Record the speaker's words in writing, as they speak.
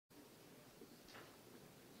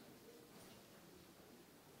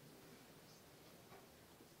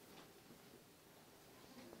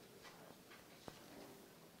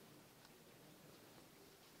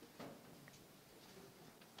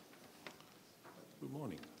Good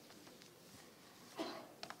morning.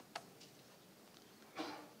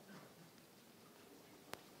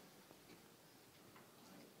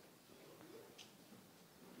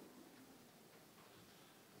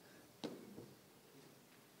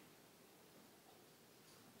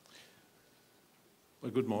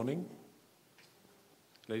 Well, good morning,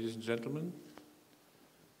 ladies and gentlemen.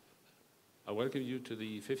 I welcome you to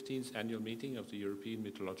the 15th annual meeting of the European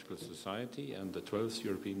Meteorological Society and the 12th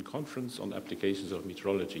European Conference on Applications of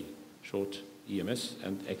Meteorology, short EMS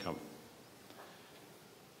and ECAM.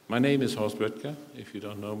 My name is Horst Böttger, if you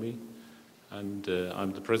don't know me, and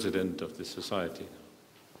I'm the president of this society.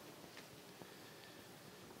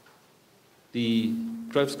 The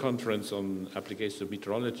 12th Conference on Applications of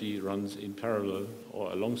Meteorology runs in parallel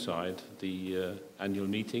or alongside the annual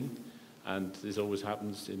meeting, and this always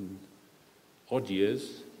happens in odd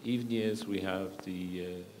years. Even years we have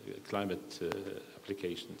the Climate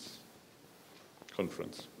Applications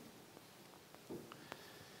Conference.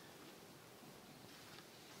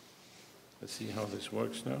 Let's see how this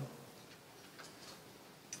works now.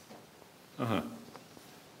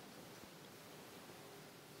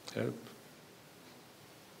 Help.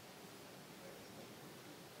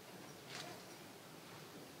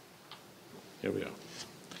 Here we are.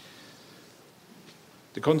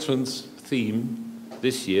 The conference theme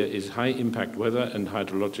this year is high impact weather and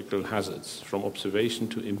hydrological hazards, from observation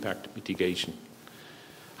to impact mitigation.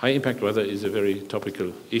 High impact weather is a very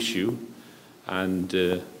topical issue,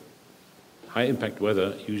 and high impact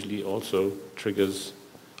weather usually also triggers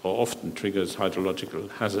or often triggers hydrological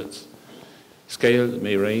hazards. Scale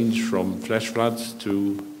may range from flash floods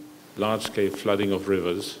to large-scale flooding of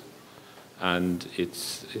rivers, and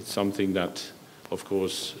it's something that, of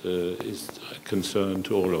course, is a concern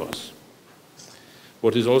to all of us.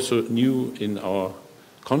 What is also new in our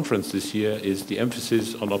conference this year is the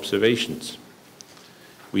emphasis on observations.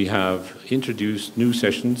 We have introduced new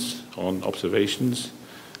sessions on observations,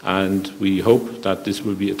 and we hope that this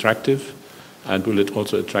will be attractive and will it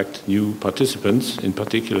also attract new participants, in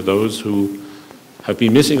particular those who have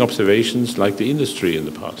been missing observations like the industry in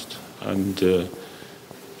the past. And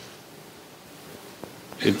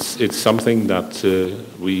it's something that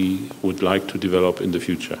we would like to develop in the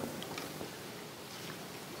future.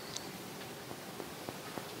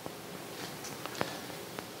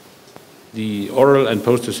 The oral and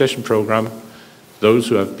poster session program, those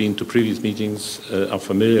who have been to previous meetings are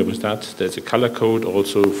familiar with that. There's a color code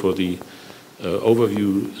also for the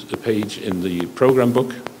overview page in the program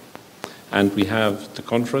book. And we have the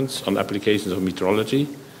conference on applications of meteorology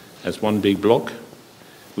as one big block.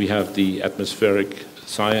 We have the atmospheric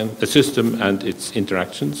system and its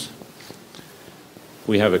interactions.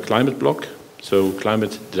 We have a climate block, so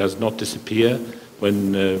climate does not disappear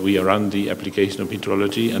when we run the application of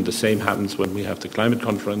meteorology, and the same happens when we have the climate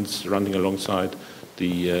conference running alongside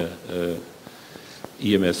the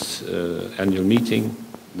EMS annual meeting.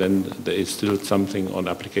 Then there is still something on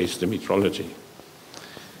application of meteorology.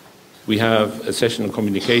 We have a session on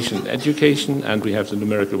communication and education, and we have the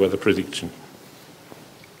numerical weather prediction.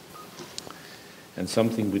 And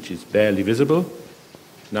something which is barely visible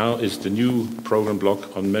now is the new program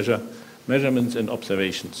block on measurements and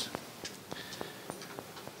observations.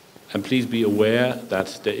 And please be aware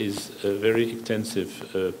that there is a very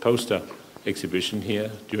extensive poster exhibition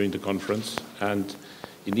here during the conference, and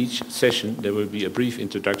in each session there will be a brief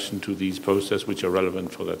introduction to these posters which are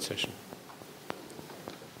relevant for that session.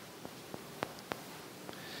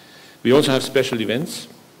 We also have special events.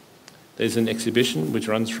 There's an exhibition which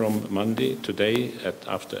runs from Monday, today,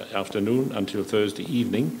 afternoon until Thursday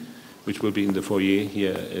evening, which will be in the foyer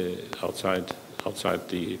here outside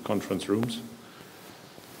the conference rooms.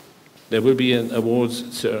 There will be an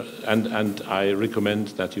awards, and I recommend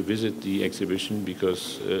that you visit the exhibition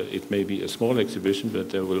because it may be a small exhibition, but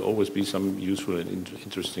there will always be some useful and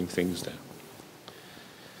interesting things there.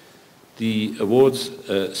 The awards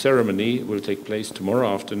ceremony will take place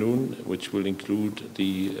tomorrow afternoon, which will include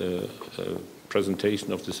the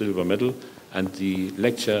presentation of the silver medal and the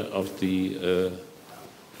lecture of the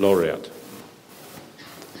laureate.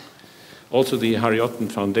 Also, the Harry Otten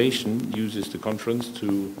Foundation uses the conference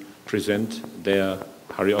to present their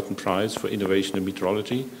Harry Otten Prize for Innovation in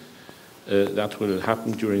Meteorology. That will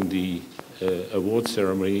happen during the awards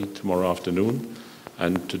ceremony tomorrow afternoon.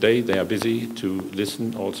 And today they are busy to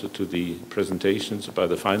listen also to the presentations by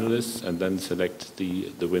the finalists and then select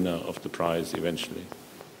the winner of the prize eventually.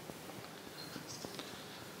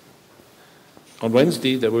 On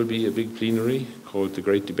Wednesday there will be a big plenary called the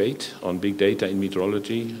Great Debate on Big Data in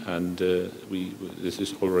Meteorology, and this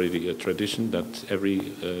is already a tradition that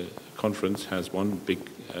every conference has one big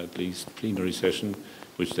at least plenary session,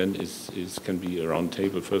 which then can be a round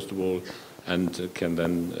table first of all, and can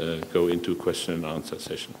then go into question and answer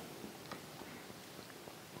session.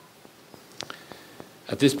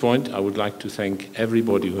 At this point, I would like to thank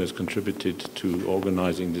everybody who has contributed to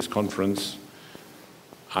organizing this conference.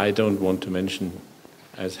 I don't want to mention,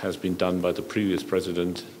 as has been done by the previous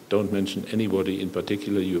president, don't mention anybody in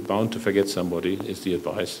particular. You're bound to forget somebody, is the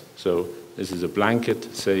advice. So this is a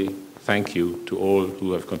blanket say thank you to all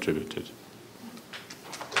who have contributed.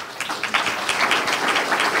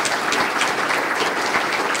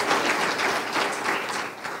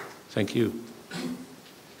 Thank you.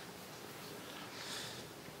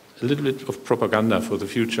 A little bit of propaganda for the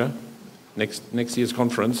future. Next year's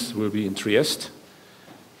conference will be in Trieste,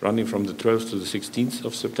 running from the 12th to the 16th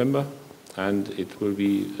of September, and it will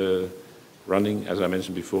be running, as I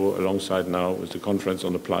mentioned before, alongside now with the Conference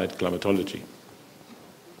on Applied Climatology.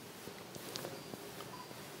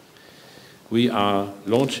 We are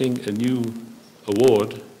launching a new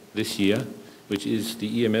award this year, which is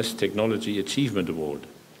the EMS Technology Achievement Award.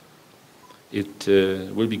 It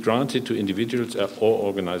will be granted to individuals or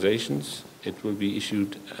organizations. It will be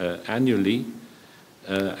issued annually,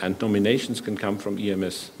 and nominations can come from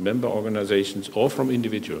EMS member organizations or from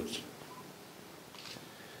individuals.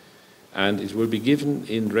 And it will be given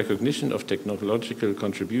in recognition of technological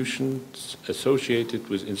contributions associated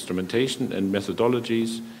with instrumentation and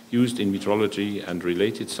methodologies used in metrology and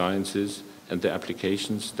related sciences and their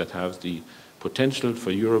applications that have the potential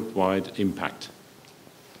for Europe-wide impact.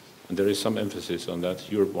 And there is some emphasis on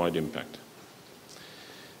that Europe-wide impact.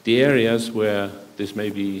 The areas where this may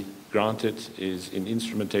be granted is in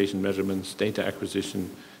instrumentation measurements, data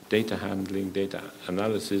acquisition, data handling, data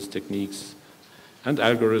analysis techniques, and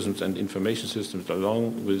algorithms and information systems,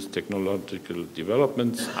 along with technological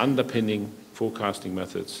developments underpinning forecasting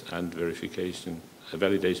methods and validation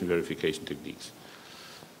verification techniques.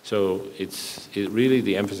 So really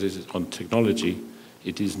the emphasis is on technology.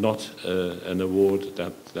 It is not an award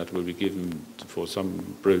that will be given for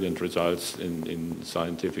some brilliant results in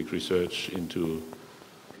scientific research into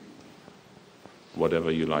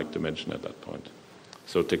whatever you like to mention at that point.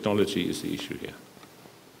 So technology is the issue here.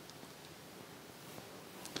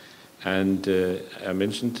 And I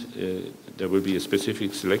mentioned there will be a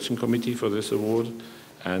specific selection committee for this award,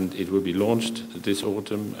 and it will be launched this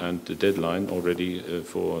autumn, and the deadline already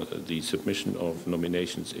for the submission of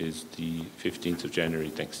nominations is the 15th of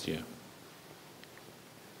January next year.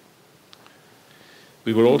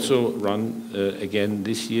 We will also run again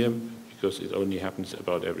this year, because it only happens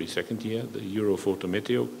about every second year, the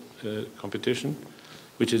Europhotometeo competition,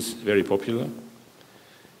 which is very popular.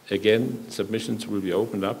 Again, submissions will be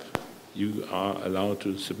opened up. You are allowed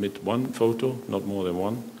to submit one photo, not more than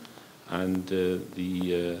one, and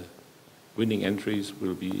the winning entries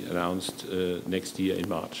will be announced next year in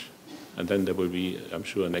March. And then there will be, I'm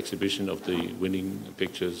sure, an exhibition of the winning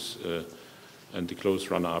pictures and the close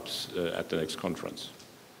runner-ups at the next conference.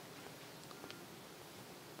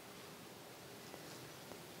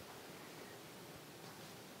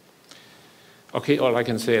 Okay, all I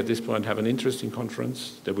can say at this point, have an interesting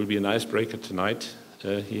conference. There will be an icebreaker tonight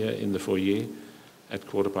here in the foyer at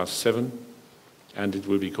 7:15, and it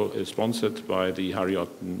will be sponsored by the Harry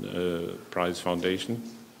Otten Prize Foundation.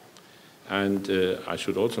 And I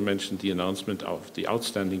should also mention the announcement of the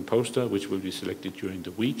outstanding poster, which will be selected during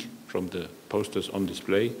the week from the posters on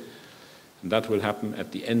display. And that will happen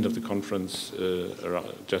at the end of the conference,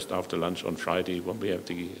 just after lunch on Friday, when we have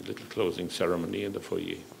the little closing ceremony in the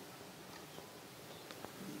foyer.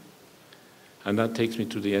 And that takes me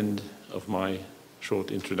to the end of my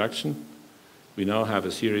short introduction. We now have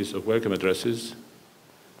a series of welcome addresses,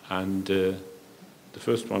 and the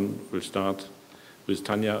first one will start with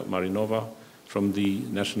Tanya Marinova from the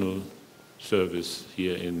National Service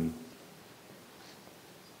here in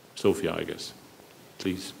Sofia, I guess.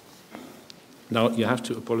 Please. Now, you have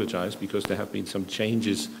to apologize because there have been some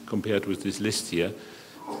changes compared with this list here.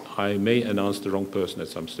 I may announce the wrong person at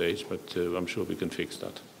some stage, but I'm sure we can fix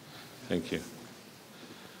that. Thank you.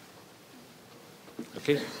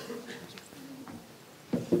 Okay.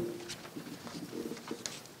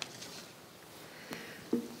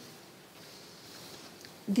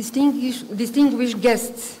 Distinguished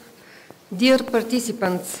guests, dear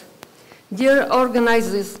participants, dear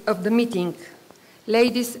organizers of the meeting,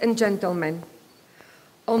 ladies and gentlemen,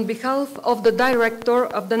 on behalf of the Director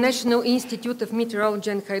of the National Institute of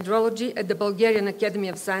Meteorology and Hydrology at the Bulgarian Academy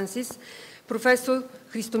of Sciences, Professor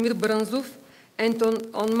Hristomir Brânzov, and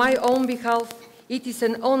on my own behalf, it is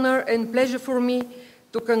an honor and pleasure for me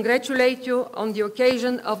to congratulate you on the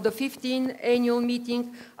occasion of the 15th annual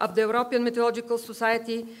meeting of the European Meteorological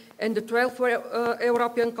Society and the 12th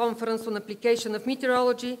European Conference on Application of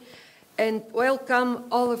Meteorology, and welcome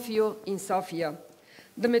all of you in Sofia.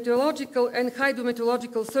 The meteorological and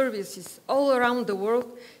hydrometeorological services all around the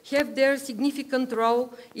world have their significant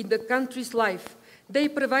role in the country's life. They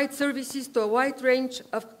provide services to a wide range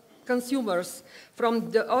of consumers,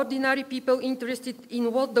 from the ordinary people interested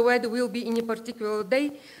in what the weather will be in a particular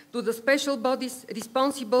day, to the special bodies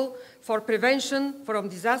responsible for prevention from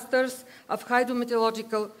disasters of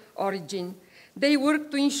hydrometeorological origin. They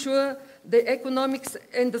work to ensure the economics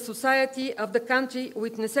and the society of the country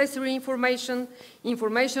with necessary information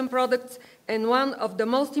products, and one of the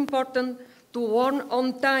most important, to warn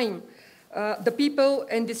on time the people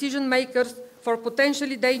and decision makers for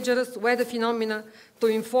potentially dangerous weather phenomena, to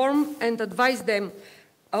inform and advise them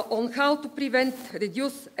on how to prevent,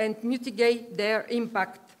 reduce, and mitigate their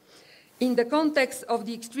impact. In the context of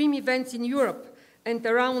the extreme events in Europe and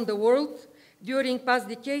around the world during past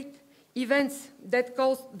decade, events that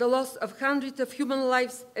caused the loss of hundreds of human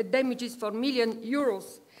lives and damages for millions of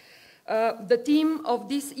euros, the theme of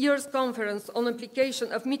this year's conference on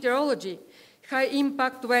application of meteorology, high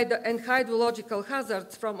impact weather and hydrological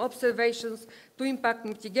hazards from observations to impact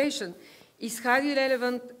mitigation, is highly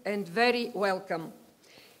relevant and very welcome.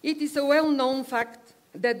 It is a well-known fact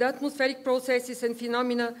that the atmospheric processes and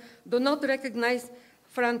phenomena do not recognize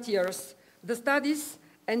frontiers. The studies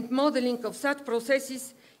and modeling of such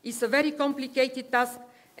processes is a very complicated task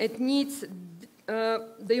and needs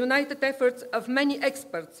the united efforts of many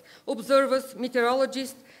experts, observers,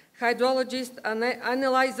 meteorologists, hydrologists,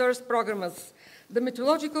 analyzers, programmers. The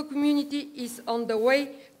meteorological community is on the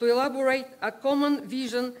way to elaborate a common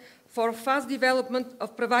vision for fast development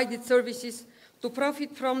of provided services to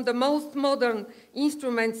profit from the most modern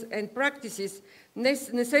instruments and practices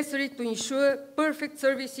necessary to ensure perfect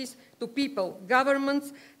services to people,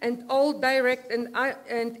 governments, and all direct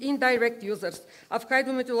and indirect users of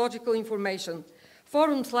hydrometeorological information.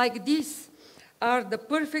 Forums like this are the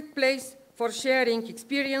perfect place for sharing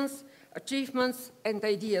experience, achievements, and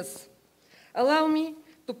ideas. Allow me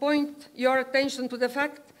to point your attention to the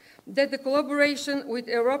fact that the collaboration with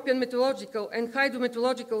European meteorological and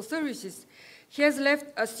hydrometeorological services has left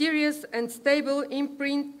a serious and stable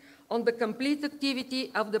imprint on the complete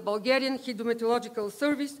activity of the Bulgarian Hydrometeorological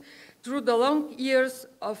Service through the long years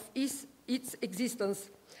of its existence.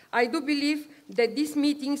 I do believe that these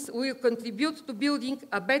meetings will contribute to building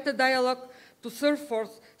a better dialogue to serve for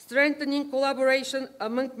strengthening collaboration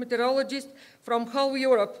among meteorologists from whole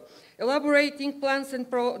Europe, elaborating plans and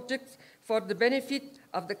projects for the benefit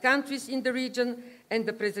of the countries in the region, and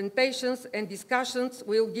the presentations and discussions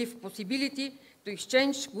will give possibility to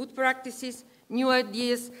exchange good practices, new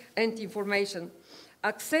ideas, and information.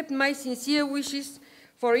 Accept my sincere wishes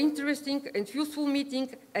for interesting and useful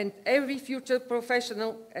meeting and every future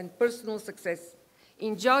professional and personal success.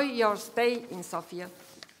 Enjoy your stay in Sofia.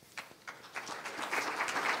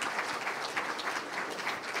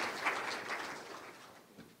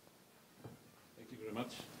 Thank you very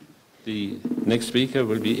much. The next speaker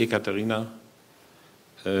will be Ekaterina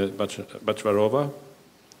Bachvarova,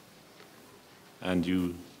 and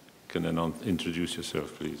you can introduce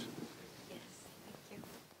yourself, please. Yes, thank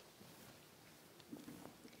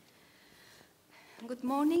you. Good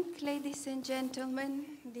morning, ladies and gentlemen,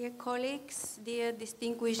 dear colleagues, dear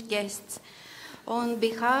distinguished guests. On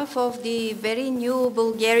behalf of the very new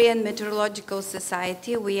Bulgarian Meteorological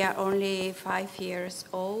Society, we are only 5 years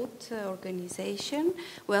old organization.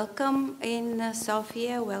 Welcome in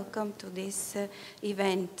Sofia, welcome to this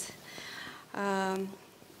event.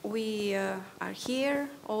 We are here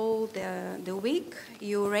all the week.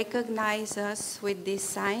 You recognize us with this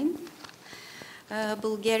sign,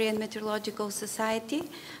 Bulgarian Meteorological Society.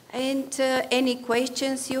 And any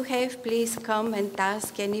questions you have, please come and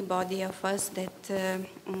ask anybody of us that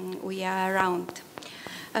we are around.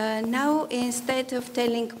 Now, instead of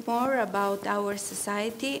telling more about our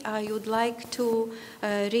society, I would like to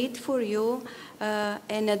read for you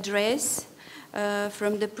an address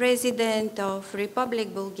from the President of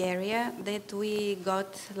Republic Bulgaria that we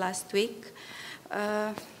got last week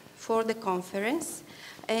for the conference.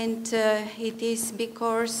 And it is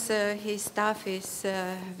because his staff is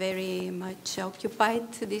very much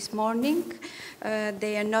occupied this morning.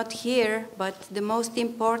 They are not here, but the most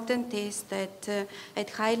important is that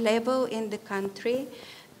at high level in the country,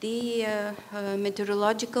 the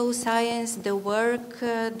meteorological science, the work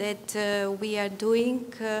that we are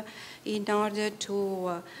doing in order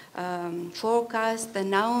to forecast,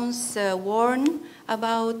 announce, warn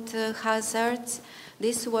about hazards,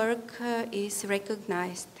 this work is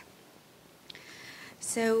recognized.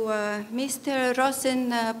 So, Mr. Rosen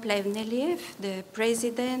Plevneliev, the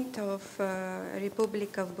President of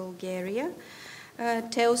Republic of Bulgaria,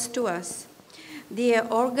 tells to us, dear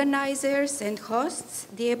organizers and hosts,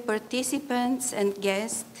 dear participants and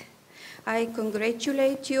guests, I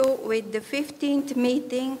congratulate you with the 15th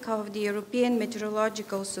meeting of the European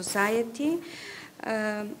Meteorological Society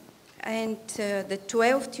and the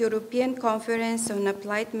 12th European Conference on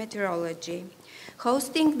Applied Meteorology.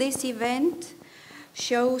 Hosting this event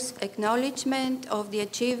shows acknowledgement of the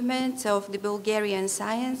achievements of the Bulgarian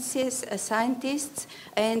scientists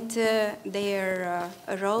and their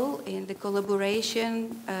role in the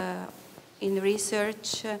collaboration in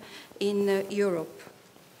research in Europe.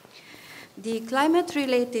 The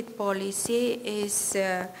climate-related policy is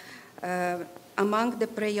among the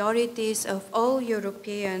priorities of all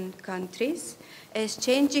European countries, as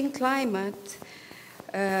changing climate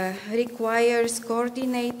requires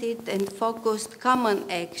coordinated and focused common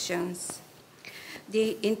actions.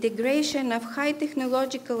 The integration of high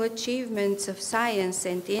technological achievements of science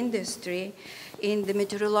and industry in the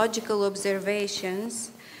meteorological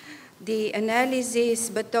observations, the analysis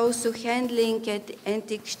but also handling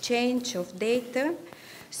and exchange of data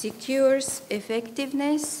secures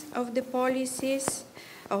effectiveness of the policies,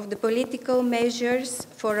 of the political measures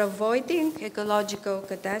for avoiding ecological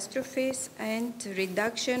catastrophes and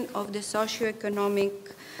reduction of the socioeconomic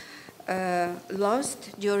loss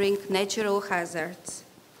during natural hazards.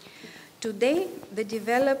 Today, the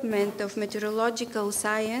development of meteorological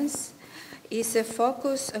science is a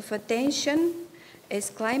focus of attention as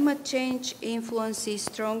climate change influences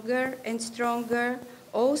stronger and stronger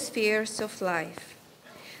all spheres of life.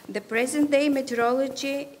 The present-day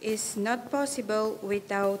meteorology is not possible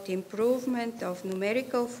without improvement of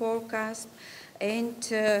numerical forecast and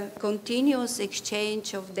continuous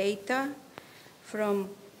exchange of data from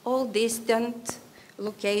all distant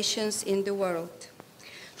locations in the world.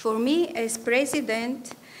 For me, as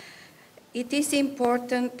president, it is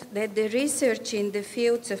important that the research in the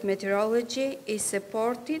fields of meteorology is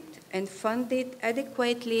supported and funded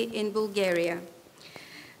adequately in Bulgaria.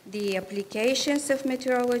 The applications of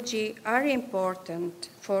meteorology are important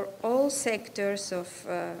for all sectors of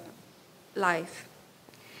life.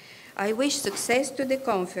 I wish success to the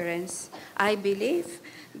conference. I believe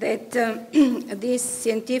that this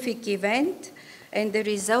scientific event and the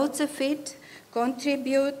results of it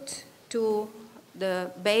contribute to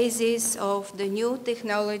the basis of the new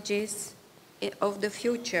technologies of the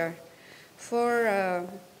future for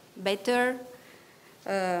better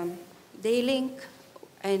dealing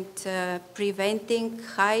and preventing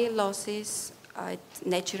high losses at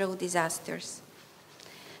natural disasters.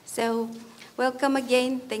 So, welcome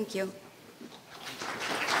again. Thank you.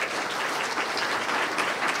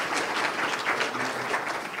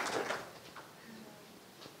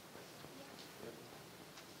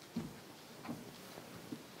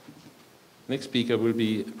 Next speaker will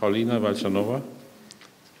be Paulina Valchanova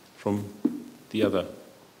from the other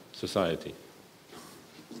society.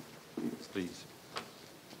 Please.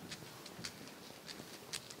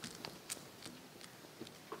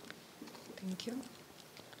 Thank you.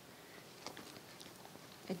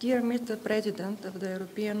 Dear Mr. President of the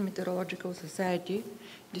European Meteorological Society,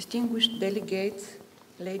 distinguished delegates,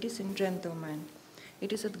 ladies and gentlemen,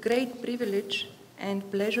 it is a great privilege and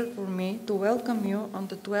pleasure for me to welcome you on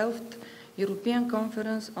the 12th European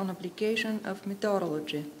Conference on Application of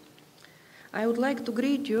Meteorology. I would like to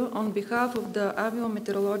greet you on behalf of the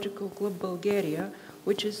Aviometeorological Club Bulgaria,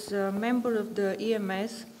 which is a member of the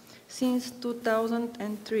EMS since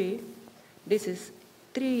 2003. This is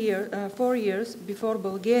 4 years before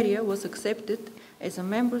Bulgaria was accepted as a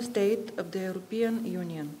member state of the European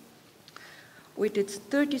Union. With its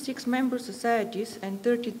 36 member societies and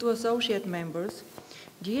 32 associate members,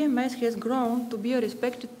 the EMS has grown to be a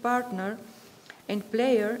respected partner and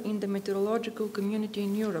player in the meteorological community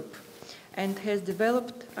in Europe and has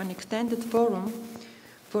developed an extended forum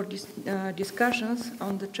for discussions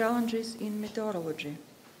on the challenges in meteorology.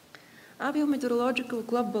 Aviometeorological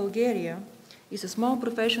Club Bulgaria is a small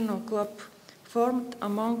professional club formed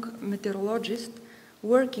among meteorologists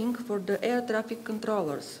working for the air traffic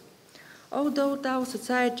controllers. Although our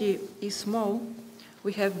society is small,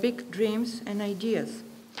 we have big dreams and ideas.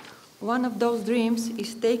 One of those dreams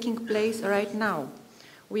is taking place right now.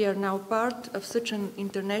 We are now part of such an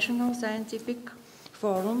international scientific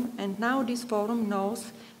forum, and now this forum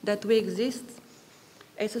knows that we exist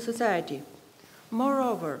as a society.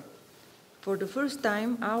 Moreover, for the first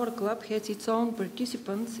time, our club has its own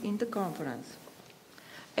participants in the conference.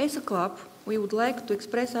 As a club, we would like to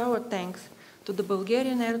express our thanks to the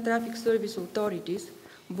Bulgarian Air Traffic Service Authorities,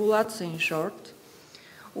 BULATSA in short,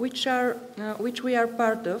 which we are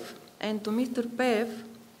part of, and to Mr. Pev,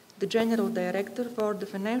 the General Director, for the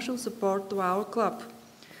financial support to our club,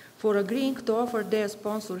 for agreeing to offer their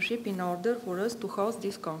sponsorship in order for us to host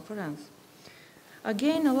this conference.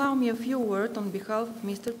 Again, allow me a few words on behalf of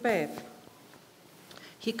Mr. Pev.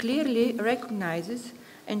 He clearly recognizes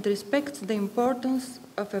and respects the importance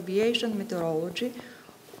of aviation meteorology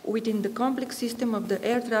within the complex system of the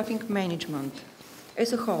air traffic management.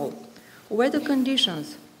 As a whole, weather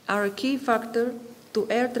conditions are a key factor to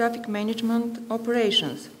air traffic management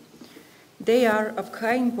operations. They are of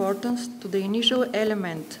high importance to the initial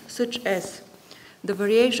element, such as the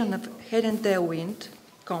variation of head and tailwind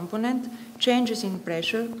component, changes in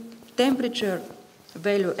pressure, temperature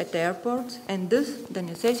value at airports, and thus the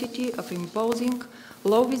necessity of imposing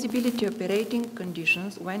low visibility operating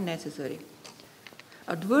conditions when necessary.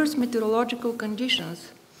 Adverse meteorological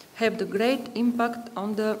conditions have the great impact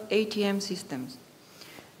on the ATM systems.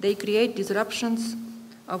 They create disruptions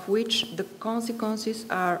of which the consequences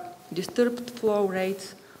are disturbed flow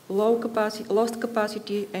rates, lost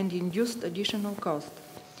capacity, and induced additional cost.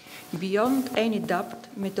 Beyond any doubt,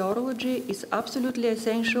 meteorology is absolutely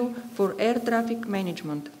essential for air traffic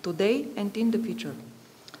management today and in the future.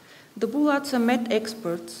 The BULATSA Met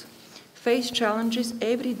experts face challenges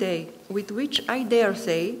every day with which I dare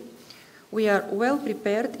say we are well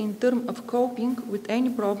prepared in terms of coping with any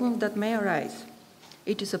problem that may arise.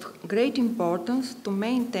 It is of great importance to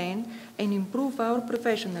maintain and improve our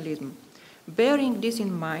professionalism. Bearing this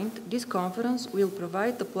in mind, this conference will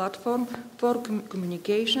provide a platform for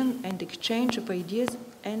communication and exchange of ideas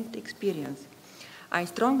and experience. I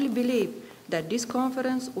strongly believe that this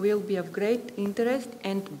conference will be of great interest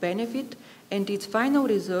and benefit, and its final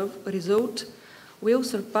result will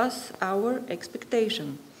surpass our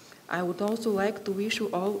expectation. I would also like to wish you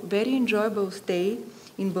all very enjoyable stay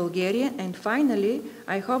in Bulgaria, and finally,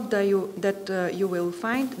 I hope that you will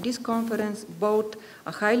find this conference both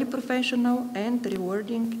a highly professional and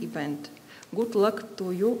rewarding event. Good luck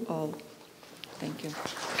to you all. Thank you.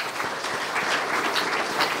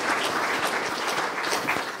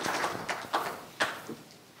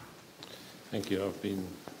 Thank you. I've been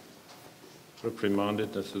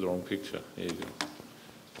reprimanded. That's the wrong picture. Here you go.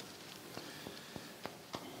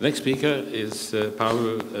 The next speaker is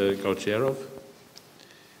Pavel Gaucherov.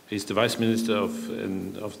 He's the Vice Minister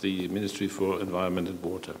of the Ministry for Environment and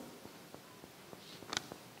Water.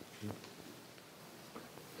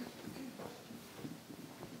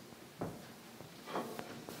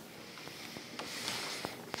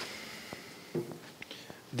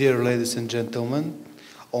 Dear ladies and gentlemen,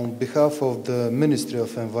 on behalf of the Ministry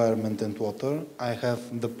of Environment and Water, I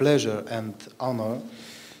have the pleasure and honor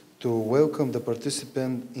to welcome the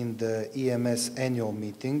participant in the EMS annual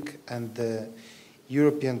meeting and the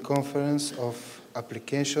European Conference of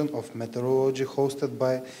Application of Meteorology hosted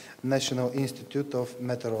by National Institute of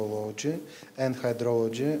Meteorology and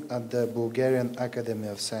Hydrology at the Bulgarian Academy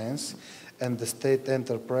of Science and the State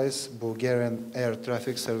Enterprise Bulgarian Air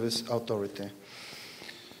Traffic Service Authority.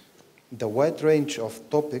 The wide range of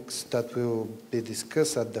topics that will be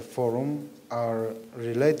discussed at the forum are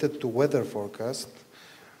related to weather forecast,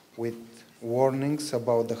 with warnings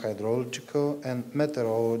about the hydrological and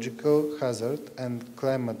meteorological hazard and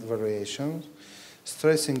climate variations,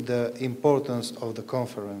 stressing the importance of the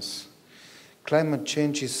conference. Climate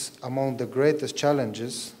change is among the greatest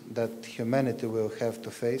challenges that humanity will have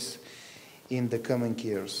to face in the coming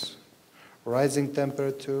years. Rising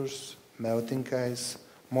temperatures, melting ice,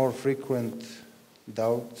 more frequent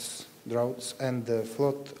droughts, and the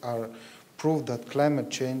flood are proof that climate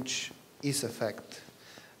change is a fact,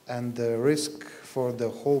 and the risk for the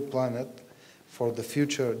whole planet, for the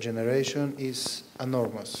future generation, is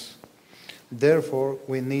enormous. Therefore,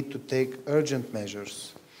 we need to take urgent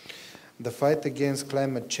measures. The fight against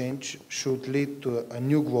climate change should lead to a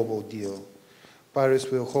new global deal. Paris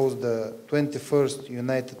will host the 21st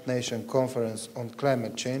United Nations Conference on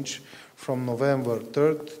Climate Change from November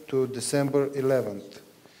 3rd to December 11th.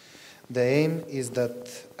 The aim is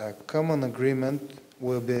that a common agreement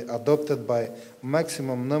will be adopted by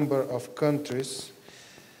maximum number of countries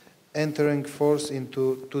entering force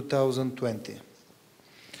into 2020.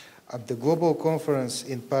 At the global conference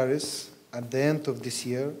in Paris, at the end of this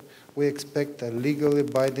year, we expect a legally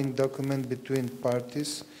binding document between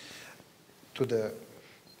parties to the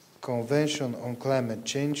Convention on Climate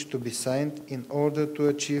Change to be signed in order to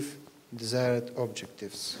achieve desired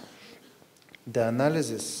objectives. The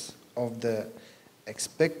analysis of the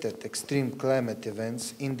expected extreme climate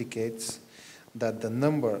events indicates that the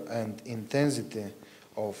number and intensity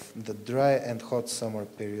of the dry and hot summer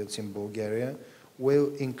periods in Bulgaria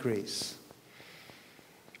will increase.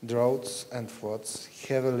 Droughts and floods,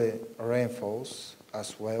 heavy rainfalls,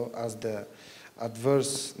 as well as the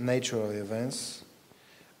adverse natural events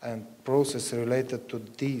and processes related to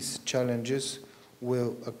these challenges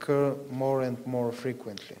will occur more and more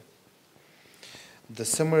frequently. The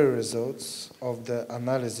summary results of the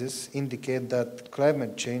analysis indicate that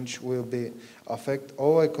climate change will affect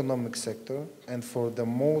all economic sectors, and for the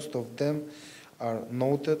most of them are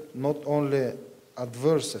noted not only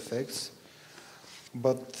adverse effects,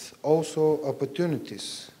 but also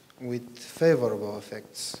opportunities with favorable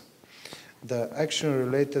effects. The action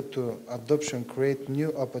related to adoption create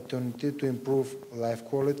new opportunity to improve life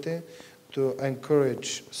quality, to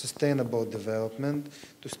encourage sustainable development,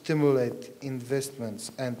 to stimulate investments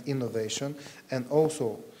and innovation, and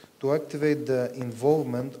also to activate the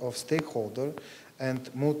involvement of stakeholders and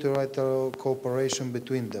multilateral cooperation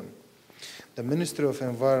between them. The Ministry of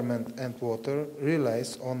Environment and Water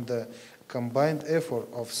relies on the combined effort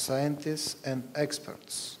of scientists and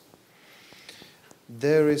experts.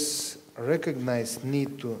 There is a recognized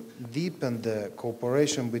need to deepen the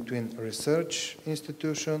cooperation between research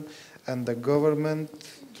institutions and the government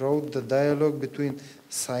through the dialogue between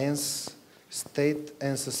science, state,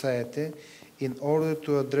 and society in order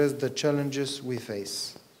to address the challenges we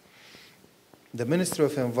face. The Ministry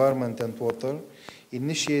of Environment and Water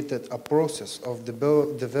initiated a process of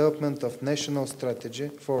development of national strategy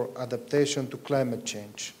for adaptation to climate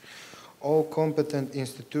change. All competent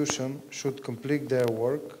institutions should complete their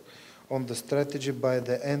work on the strategy by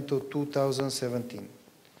the end of 2017.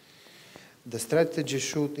 The strategy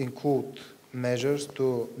should include measures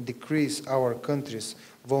to decrease our country's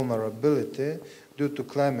vulnerability due to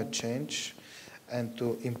climate change and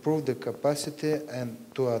to improve the capacity and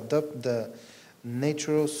to adapt the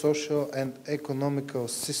natural, social, and economical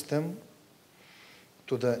system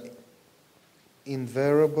to the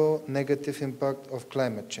invariable negative impact of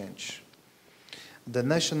climate change. The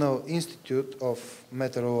National Institute of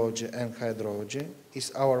Meteorology and Hydrology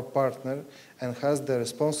is our partner and has the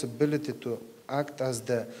responsibility to act as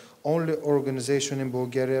the only organization in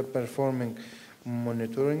Bulgaria performing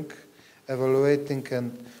monitoring, evaluating,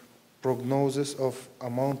 and prognosis of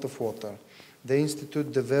amount of water. The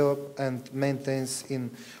Institute develops and maintains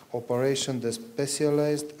in operation the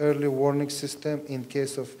specialized early warning system in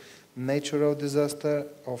case of natural disaster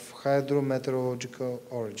of hydrometeorological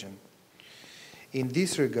origin. In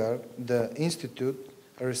this regard, the Institute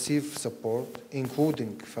receives support,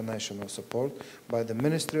 including financial support, by the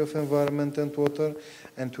Ministry of Environment and Water,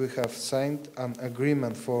 and we have signed an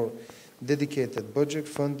agreement for dedicated budget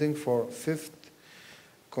funding for 5th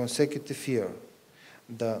consecutive year.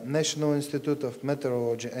 The National Institute of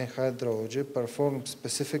Meteorology and Hydrology performs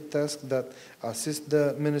specific tasks that assist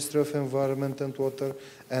the Ministry of Environment and Water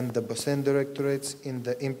and the Basin Directorates in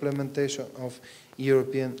the implementation of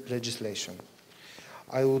European legislation.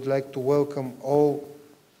 I would like to welcome all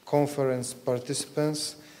conference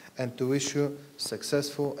participants and to wish you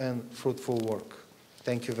successful and fruitful work.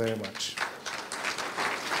 Thank you very much.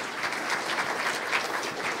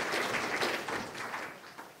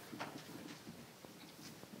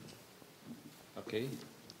 Okay.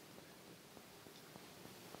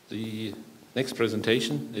 The next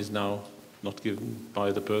presentation is now not given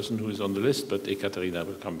by the person who is on the list, but Ekaterina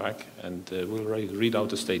will come back and will read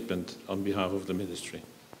out a statement on behalf of the ministry.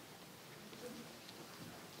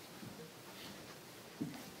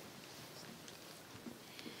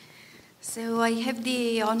 So I have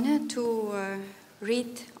the honor to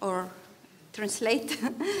read or translate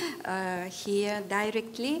here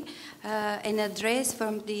directly an address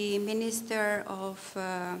from the Minister of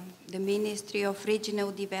the Ministry of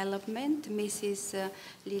Regional Development, Mrs.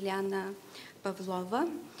 Liliana Pavlova,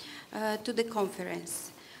 to the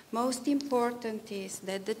conference. Most important is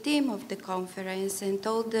that the theme of the conference and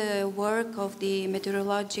all the work of the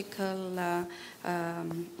meteorological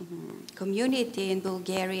community in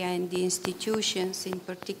Bulgaria and the institutions, in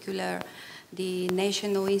particular the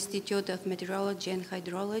National Institute of Meteorology and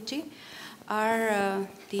Hydrology, are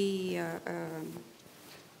the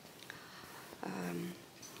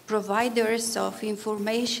providers of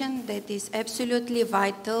information that is absolutely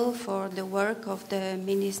vital for the work of the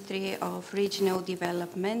Ministry of Regional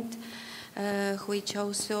Development, which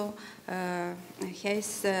also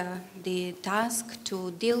has the task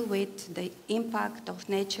to deal with the impact of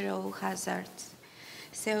natural hazards.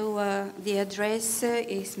 So the address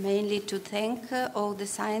is mainly to thank all the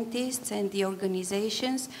scientists and the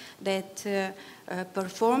organizations that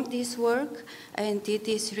perform this work, and it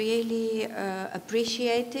is really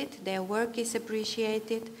appreciated, their work is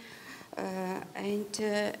appreciated, and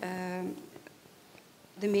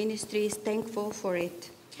the ministry is thankful for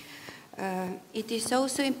it. It is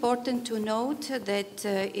also important to note that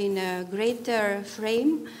in a greater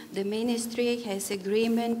frame, the ministry has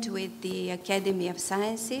agreement with the Academy of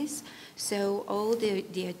Sciences, so all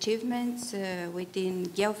the achievements within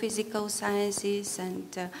geophysical sciences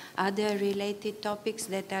and other related topics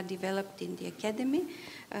that are developed in the Academy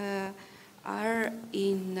are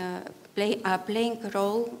playing a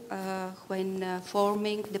role when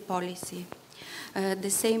forming the policy. The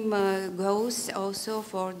same goes also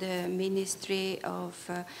for the Ministry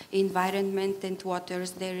of Environment and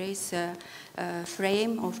Waters. There is a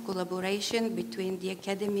frame of collaboration between the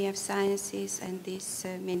Academy of Sciences and this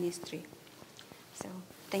ministry. So,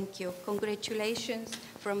 thank you. Congratulations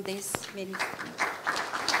from this ministry.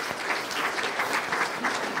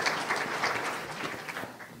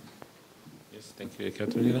 Yes, thank you,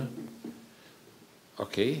 Ekaterina.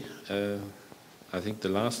 Okay. I think the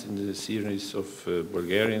last in the series of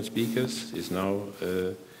Bulgarian speakers is now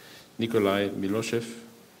Nikolai Miloshev,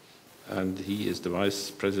 and he is the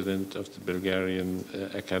Vice President of the Bulgarian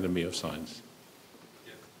Academy of Science.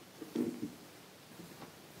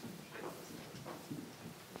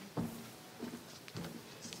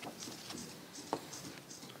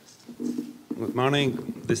 Good morning,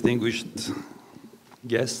 distinguished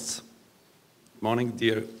guests. Good morning,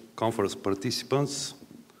 dear conference participants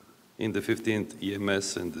in the 15th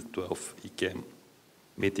EMS and the 12th ECAM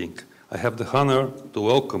meeting. I have the honor to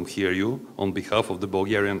welcome here you on behalf of the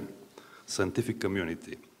Bulgarian scientific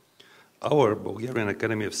community. Our Bulgarian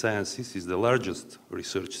Academy of Sciences is the largest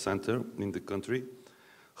research center in the country,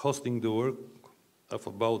 hosting the work of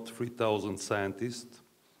about 3,000 scientists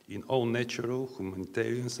in all natural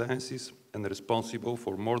humanitarian sciences and responsible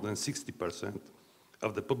for more than 60%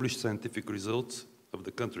 of the published scientific results of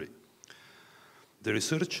the country. The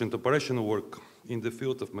research and operational work in the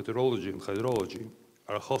field of meteorology and hydrology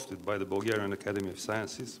are hosted by the Bulgarian Academy of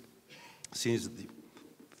Sciences since the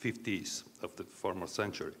 50s of the former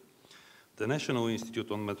century. The National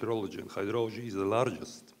Institute on Meteorology and Hydrology is the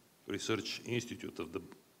largest research institute of the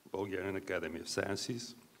Bulgarian Academy of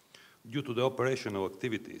Sciences due to the operational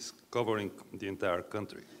activities covering the entire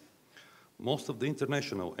country. Most of the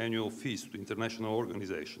international annual fees to international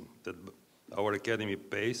organizations that our Academy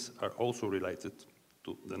pays are also related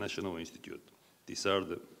to the National Institute. These are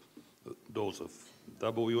those of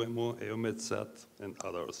WMO, EUMETSAT, and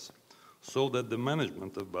others. So that the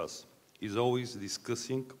management of BUS is always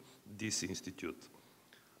discussing this institute.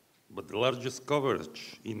 But the largest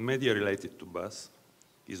coverage in media related to BUS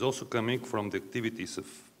is also coming from the activities of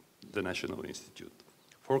the National Institute.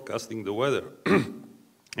 Forecasting the weather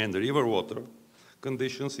and the river water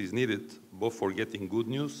conditions is needed both for getting good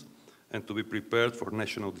news and to be prepared for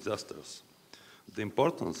national disasters. The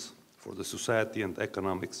importance for the society and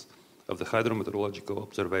economics of the hydrometeorological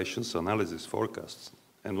observations, analysis, forecasts,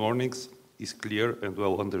 and warnings is clear and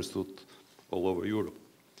well understood all over Europe.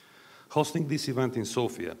 Hosting this event in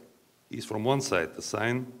Sofia is from one side a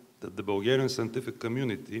sign that the Bulgarian scientific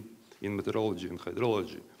community in meteorology and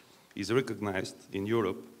hydrology is recognized in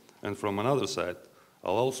Europe, and from another side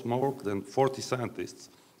allows more than 40 scientists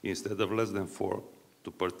instead of less than 4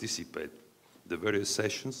 to participate the various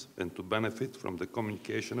sessions and to benefit from the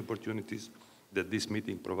communication opportunities that this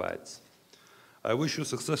meeting provides. I wish you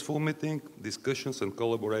successful meeting, discussions and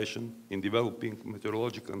collaboration in developing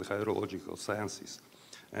meteorological and hydrological sciences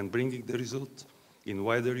and bringing the result in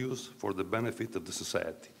wider use for the benefit of the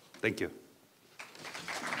society. Thank you.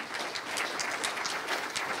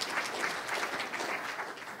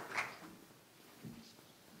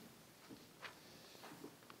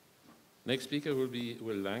 Next speaker will be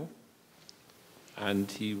Will Lang, and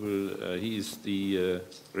he is the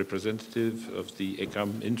representative of the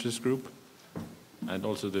ECAM interest group and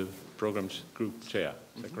also the program group chair.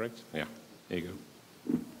 Is that correct? Yeah, there you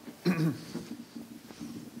go.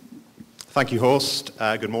 Thank you, Horst.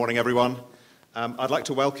 Good morning, everyone. I'd like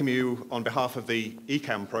to welcome you on behalf of the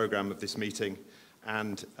ECAM program of this meeting,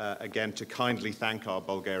 and again to kindly thank our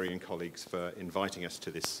Bulgarian colleagues for inviting us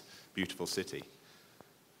to this beautiful city.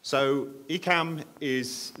 So ECAM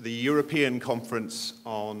is the European Conference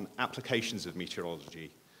on Applications of Meteorology.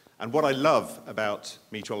 And what I love about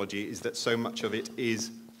meteorology is that so much of it is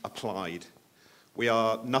applied. We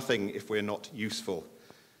are nothing if we're not useful.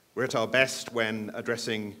 We're at our best when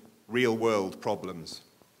addressing real-world problems.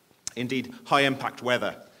 Indeed, high-impact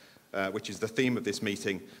weather, which is the theme of this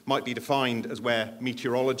meeting, might be defined as where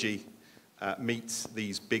meteorology meets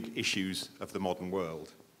these big issues of the modern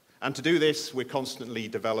world. And to do this, we're constantly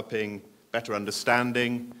developing better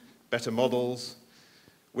understanding, better models.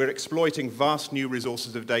 We're exploiting vast new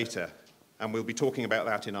resources of data and we'll be talking about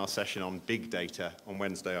that in our session on big data on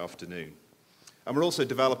Wednesday afternoon. And we're also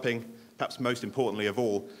developing, perhaps most importantly of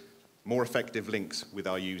all, more effective links with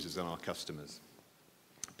our users and our customers.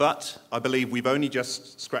 But I believe we've only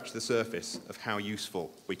just scratched the surface of how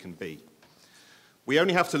useful we can be. We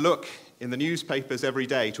only have to look in the newspapers every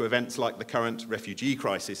day to events like the current refugee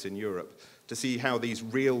crisis in Europe to see how these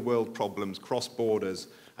real-world problems cross borders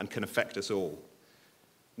and can affect us all.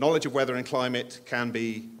 Knowledge of weather and climate can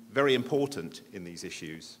be very important in these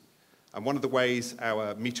issues, and one of the ways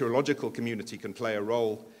our meteorological community can play a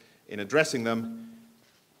role in addressing them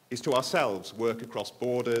is to ourselves work across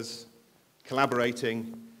borders,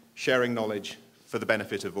 collaborating, sharing knowledge for the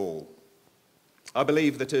benefit of all. I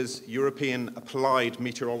believe that as European applied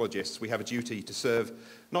meteorologists, we have a duty to serve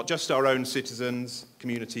not just our own citizens,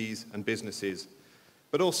 communities and businesses,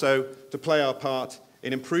 but also to play our part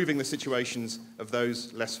in improving the situations of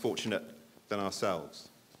those less fortunate than ourselves.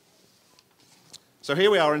 So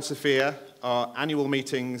here we are in Sofia. Our annual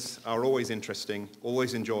meetings are always interesting,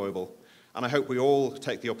 always enjoyable, and I hope we all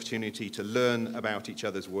take the opportunity to learn about each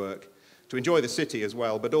other's work, to enjoy the city as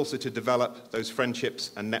well, but also to develop those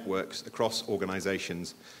friendships and networks across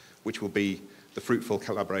organisations, which will be the fruitful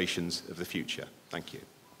collaborations of the future. Thank you.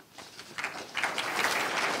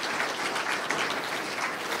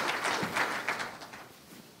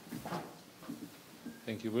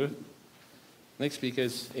 Thank you, Will. Next speaker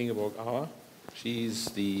is Ingeborg Auer. She's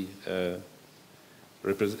the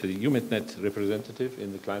UMITNet representative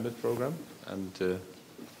in the climate program, and there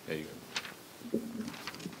you go.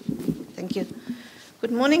 Thank you.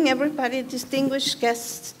 Good morning, everybody, distinguished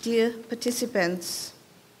guests, dear participants.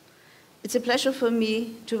 It's a pleasure for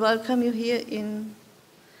me to welcome you here in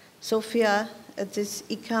Sofia at this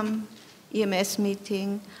ECAM EMS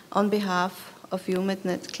meeting on behalf of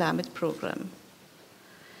UMITNet Climate Program.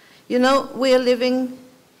 You know, we are living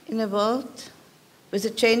in a world with a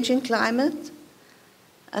changing climate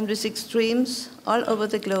and with extremes all over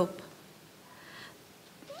the globe.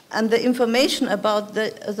 And the information about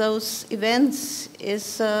those events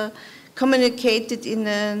is communicated in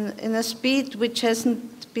a speed which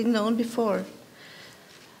hasn't been known before.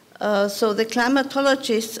 So the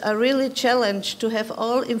climatologists are really challenged to have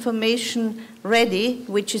all information ready,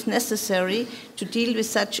 which is necessary to deal with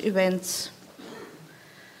such events.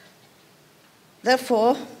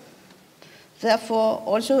 Therefore,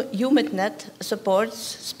 also UMITNet supports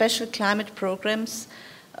special climate programs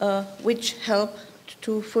which help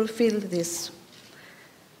to fulfill this.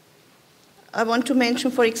 I want to mention,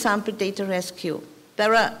 for example, data rescue.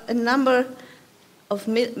 There are a number of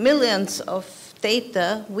millions of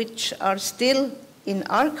data which are still in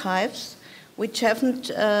archives, which haven't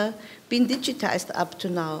been digitized up to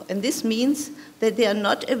now. And this means that they are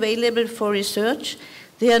not available for research,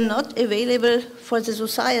 they are not available for the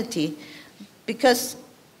society, because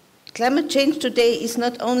climate change today is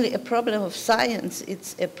not only a problem of science,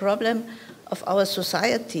 it's a problem of our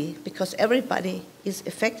society, because everybody is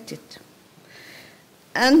affected.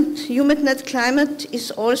 And UMITNet Climate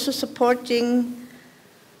is also supporting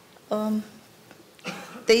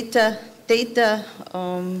data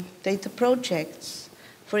projects.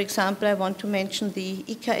 For example, I want to mention the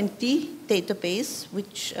ECAM database,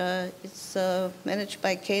 which is managed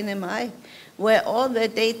by KNMI, where all the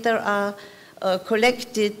data are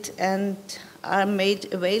collected and are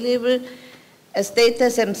made available as data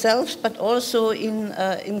themselves, but also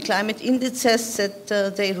in climate indices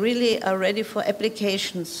that they really are ready for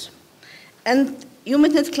applications. And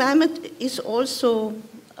UMITNet Climate is also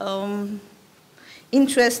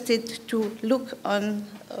interested to look on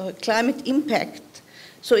climate impact.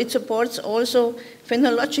 So it supports also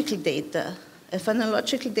phenological data, a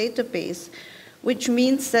phenological database, which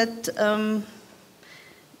means that,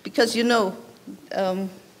 because you know,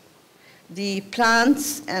 the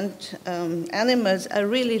plants and animals are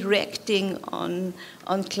really reacting on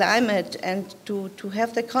climate, and to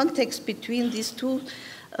have the context between these two,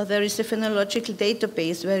 there is a phenological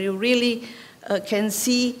database where you really can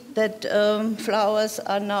see that flowers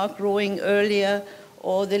are now growing earlier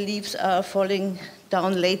or the leaves are falling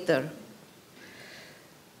down later.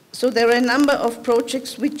 So there are a number of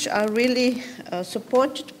projects which are really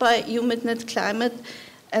supported by UMITNet Climate,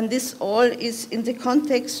 and this all is in the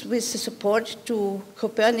context with the support to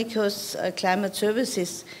Copernicus climate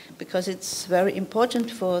services, because it's very important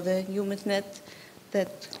for the UMITNet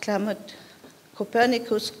that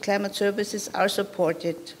Copernicus climate services are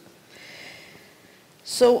supported.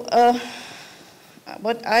 So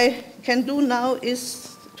what I can do now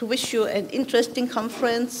is to wish you an interesting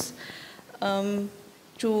conference,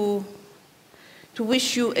 to to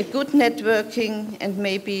wish you a good networking and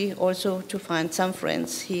maybe also to find some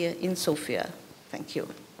friends here in Sofia. Thank you.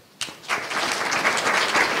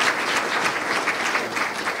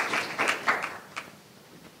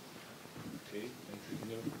 Okay, thank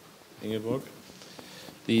you, Ingeborg.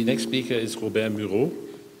 The next speaker is Robert Mureau,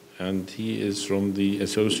 and he is from the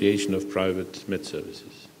Association of Private Med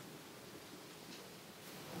Services.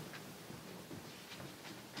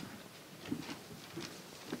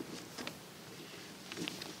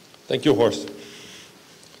 Thank you, Horst.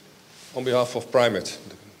 On behalf of Primet,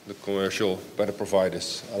 the commercial weather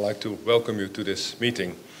providers, I'd like to welcome you to this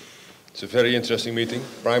meeting. It's a very interesting meeting.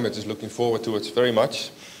 Primet is looking forward to it very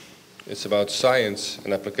much. It's about science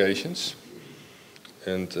and applications.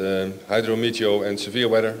 And hydrometeo and severe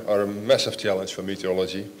weather are a massive challenge for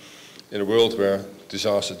meteorology in a world where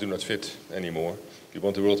disasters do not fit anymore. We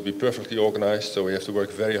want the world to be perfectly organized, so we have to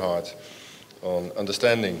work very hard on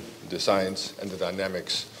understanding the science and the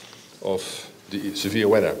dynamics of the severe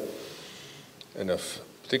weather, and of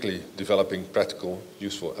particularly developing practical,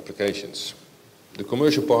 useful applications. The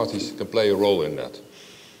commercial parties can play a role in that.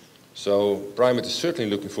 So Primet is certainly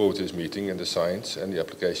looking forward to this meeting and the science and the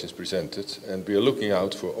applications presented, and we are looking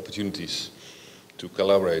out for opportunities to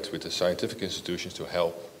collaborate with the scientific institutions to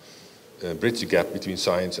help bridge the gap between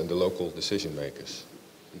science and the local decision makers.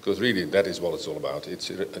 Because really that is what it's all about. It's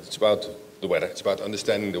about the weather, it's about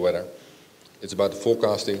understanding the weather. It's about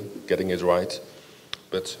forecasting, getting it right,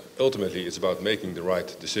 but ultimately it's about making the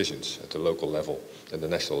right decisions at the local level and the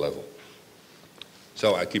national level.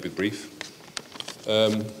 So I keep it brief.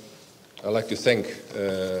 I'd like to thank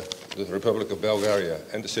the Republic of Bulgaria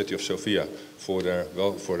and the city of Sofia for their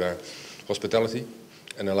hospitality,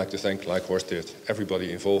 and I'd like to thank, like Horst did,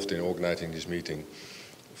 everybody involved in organizing this meeting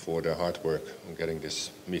for their hard work on getting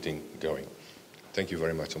this meeting going. Thank you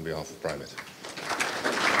very much on behalf of Primet.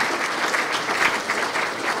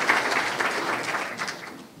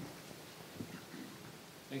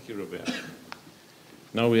 Thank you, Robert.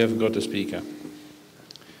 Now we have got a speaker.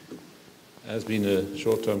 There has been a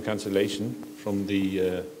short-term cancellation from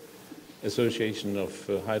the Association of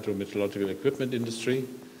Hydrometeorological Equipment Industry.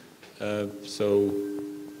 So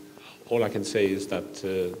all I can say is that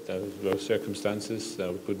there were circumstances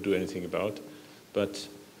that we couldn't do anything about, but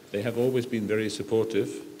they have always been very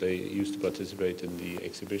supportive. They used to participate in the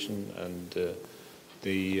exhibition, and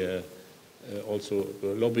they also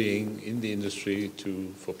were lobbying in the industry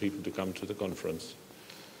for people to come to the conference.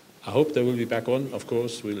 I hope they will be back on. Of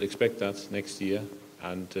course, we'll expect that next year.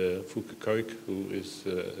 And Fouke Kuik, who is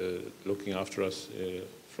looking after us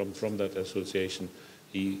from that association,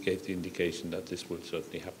 he gave the indication that this will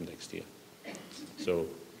certainly happen next year. So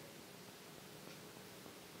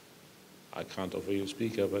I can't offer you a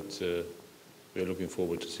speaker, but we're looking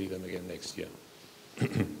forward to see them again next year.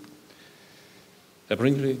 That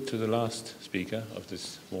brings me to the last speaker of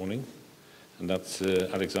this morning, and that's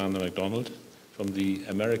Alexander MacDonald from the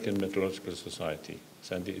American Meteorological Society.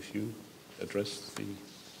 Sandy, if you address the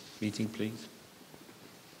meeting, please.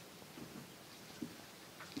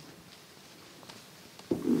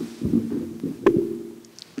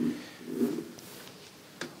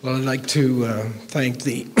 Well, I'd like to thank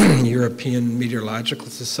the European Meteorological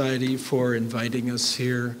Society for inviting us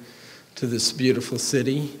here to this beautiful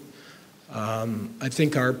city. I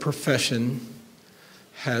think our profession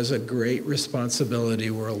has a great responsibility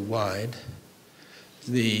worldwide.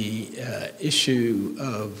 The issue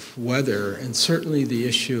of weather, and certainly the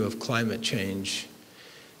issue of climate change,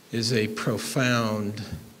 is a profound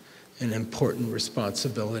and important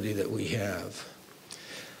responsibility that we have.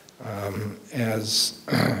 As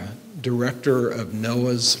director of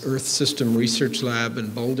NOAA's Earth System Research Lab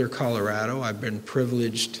in Boulder, Colorado, I've been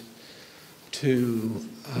privileged to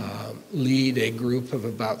lead a group of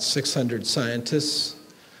about 600 scientists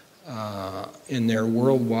in their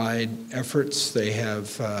worldwide efforts. We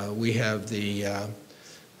have the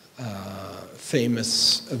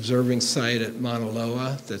famous observing site at Mauna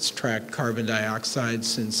Loa that's tracked carbon dioxide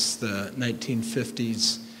since the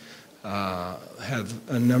 1950s. Have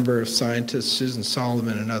a number of scientists, Susan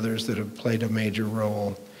Solomon and others, that have played a major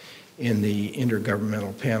role in the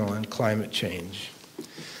Intergovernmental Panel on Climate Change.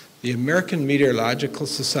 The American Meteorological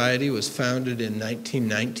Society was founded in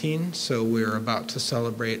 1919, so we're about to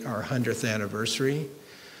celebrate our 100th anniversary.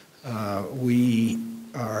 We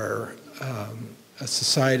are a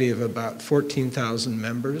society of about 14,000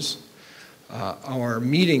 members. Our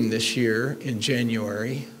meeting this year in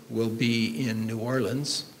January will be in New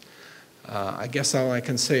Orleans. I guess all I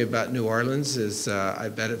can say about New Orleans is I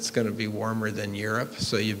bet it's going to be warmer than Europe,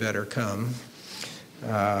 so you better come.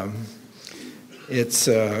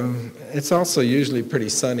 It's also usually pretty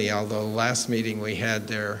sunny, although the last meeting we had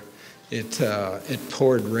there, it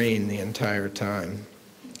poured rain the entire time.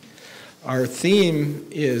 Our theme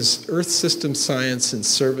is Earth System Science in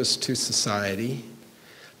Service to Society.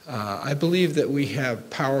 I believe that we have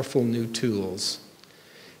powerful new tools.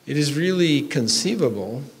 It is really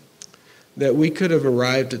conceivable that we could have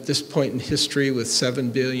arrived at this point in history with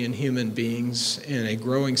 7 billion human beings and a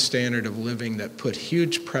growing standard of living that put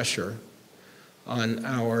huge pressure on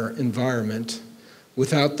our environment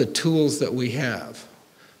without the tools that we have.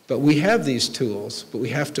 But we have these tools, but we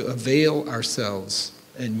have to avail ourselves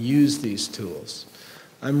and use these tools.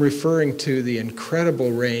 I'm referring to the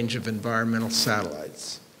incredible range of environmental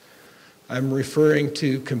satellites. I'm referring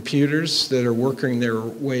to computers that are working their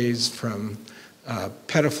ways from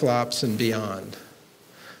petaflops and beyond.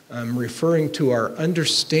 I'm referring to our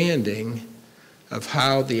understanding of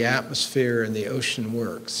how the atmosphere and the ocean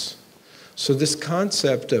works. So this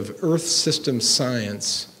concept of Earth system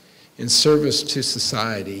science in service to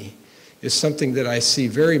society is something that I see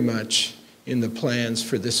very much in the plans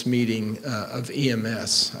for this meeting of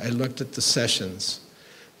EMS. I looked at the sessions.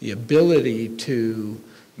 The ability to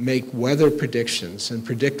make weather predictions and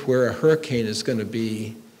predict where a hurricane is going to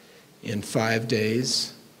be in 5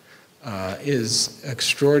 days is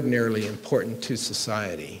extraordinarily important to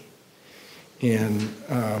society. And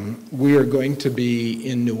we are going to be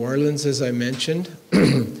in New Orleans, as I mentioned.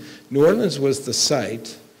 New Orleans was the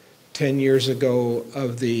site 10 years ago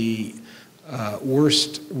of the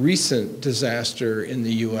worst recent disaster in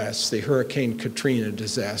the U.S., the Hurricane Katrina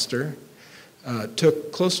disaster.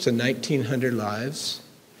 Took close to 1,900 lives,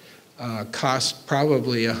 cost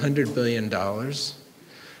probably $100 billion.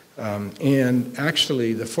 And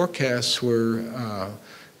actually, the forecasts were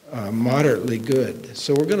moderately good.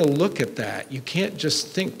 So we're going to look at that. You can't just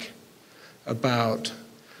think about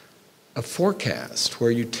a forecast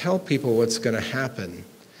where you tell people what's going to happen.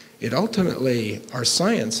 It ultimately, our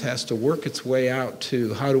science has to work its way out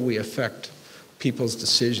to how do we affect people's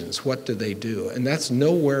decisions? What do they do? And that's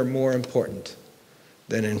nowhere more important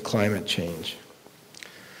than in climate change.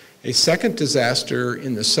 A second disaster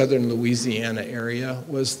in the southern Louisiana area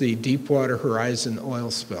was the Deepwater Horizon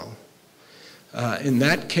oil spill. In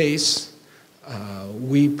that case,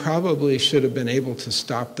 we probably should have been able to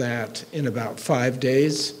stop that in about 5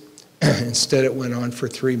 days. Instead, it went on for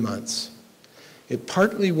 3 months. It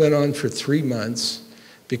partly went on for 3 months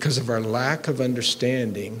because of our lack of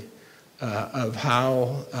understanding of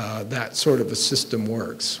how that sort of a system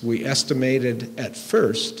works. We estimated at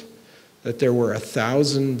first that there were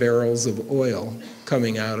 1,000 barrels of oil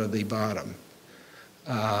coming out of the bottom.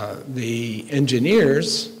 The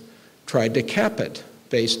engineers tried to cap it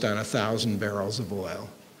based on 1,000 barrels of oil.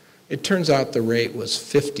 It turns out the rate was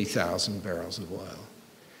 50,000 barrels of oil.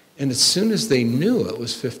 And as soon as they knew it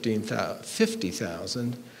was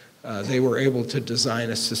 50,000, they were able to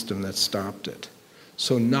design a system that stopped it.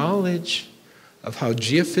 So knowledge of how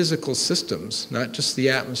geophysical systems, not just the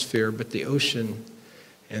atmosphere, but the ocean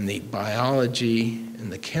and the biology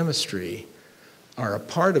and the chemistry are a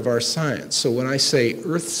part of our science. So when I say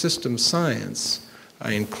Earth system science,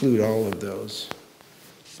 I include all of those.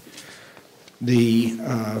 The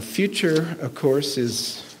future, of course,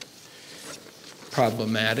 is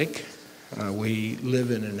problematic. We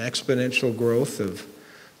live in an exponential growth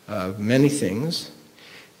of many things,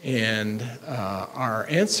 and our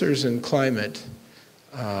answers in climate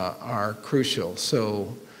are crucial.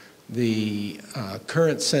 So the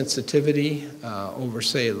current sensitivity over,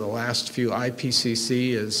 say, the last few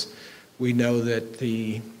IPCC is we know that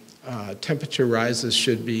the temperature rises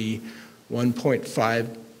should be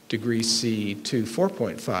 1.5 degrees C to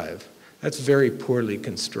 4.5. That's very poorly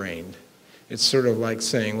constrained. It's sort of like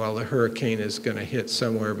saying, well, the hurricane is going to hit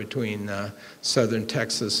somewhere between southern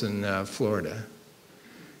Texas and Florida.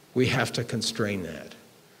 We have to constrain that.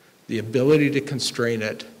 The ability to constrain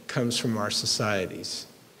it comes from our societies.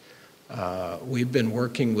 We've been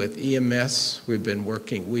working with EMS.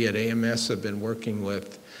 We at AMS have been working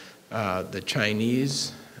with the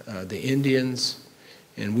Chinese, the Indians,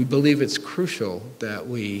 and we believe it's crucial that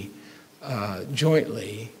we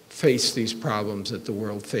jointly face these problems that the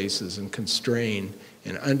world faces and constrain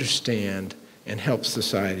and understand and help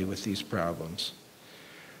society with these problems.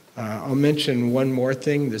 I'll mention one more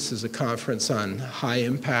thing. This is a conference on high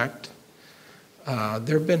impact.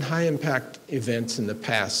 There have been high impact events in the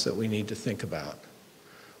past that we need to think about.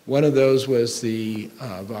 One of those was the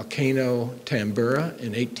volcano Tambora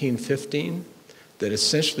in 1815 that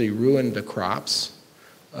essentially ruined the crops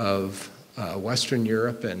of Western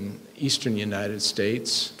Europe and Eastern United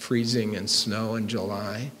States, freezing and snow in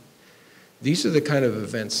July. These are the kind of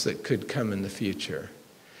events that could come in the future.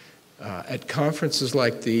 At conferences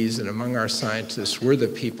like these and among our scientists, we're the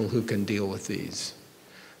people who can deal with these.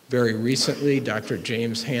 Very recently, Dr.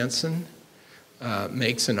 James Hansen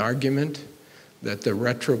makes an argument that the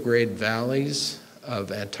retrograde valleys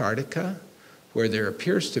of Antarctica, where there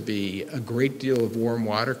appears to be a great deal of warm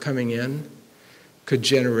water coming in, could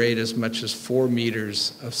generate as much as 4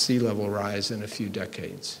 meters of sea level rise in a few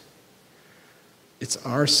decades. It's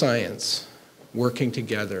our science working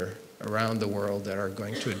together around the world that are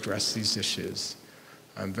going to address these issues.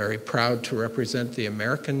 I'm very proud to represent the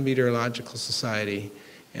American Meteorological Society,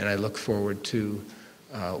 and I look forward to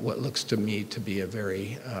what looks to me to be a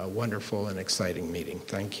very wonderful and exciting meeting.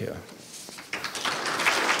 Thank you.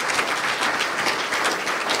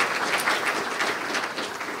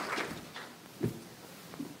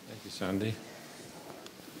 Thank you, Sandy.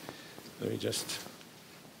 Let me just...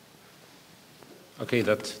 Okay,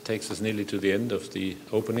 that takes us nearly to the end of the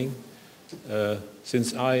opening.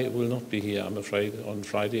 Since I will not be here, I'm afraid, on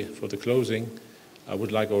Friday for the closing, I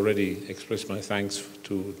would like already express my thanks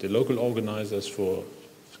to the local organizers for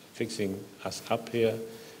fixing us up here,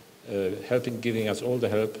 giving us all the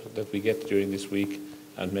help that we get during this week,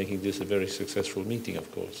 and making this a very successful meeting,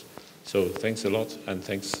 of course. So thanks a lot, and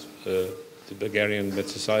thanks to the Bulgarian Med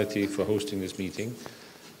Society for hosting this meeting.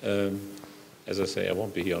 As I say, I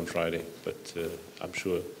won't be here on Friday, but I'm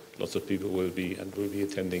sure lots of people will be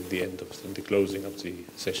attending the end of the closing of the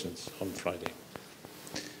sessions on Friday.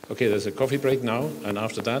 Okay, there's a coffee break now, and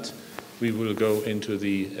after that we will go into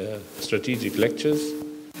the strategic lectures,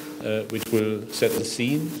 which will set the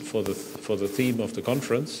scene for the theme of the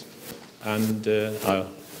conference. And I'll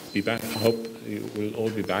be back. I hope you will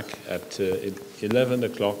all be back at 11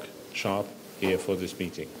 o'clock sharp here for this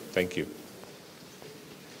meeting. Thank you.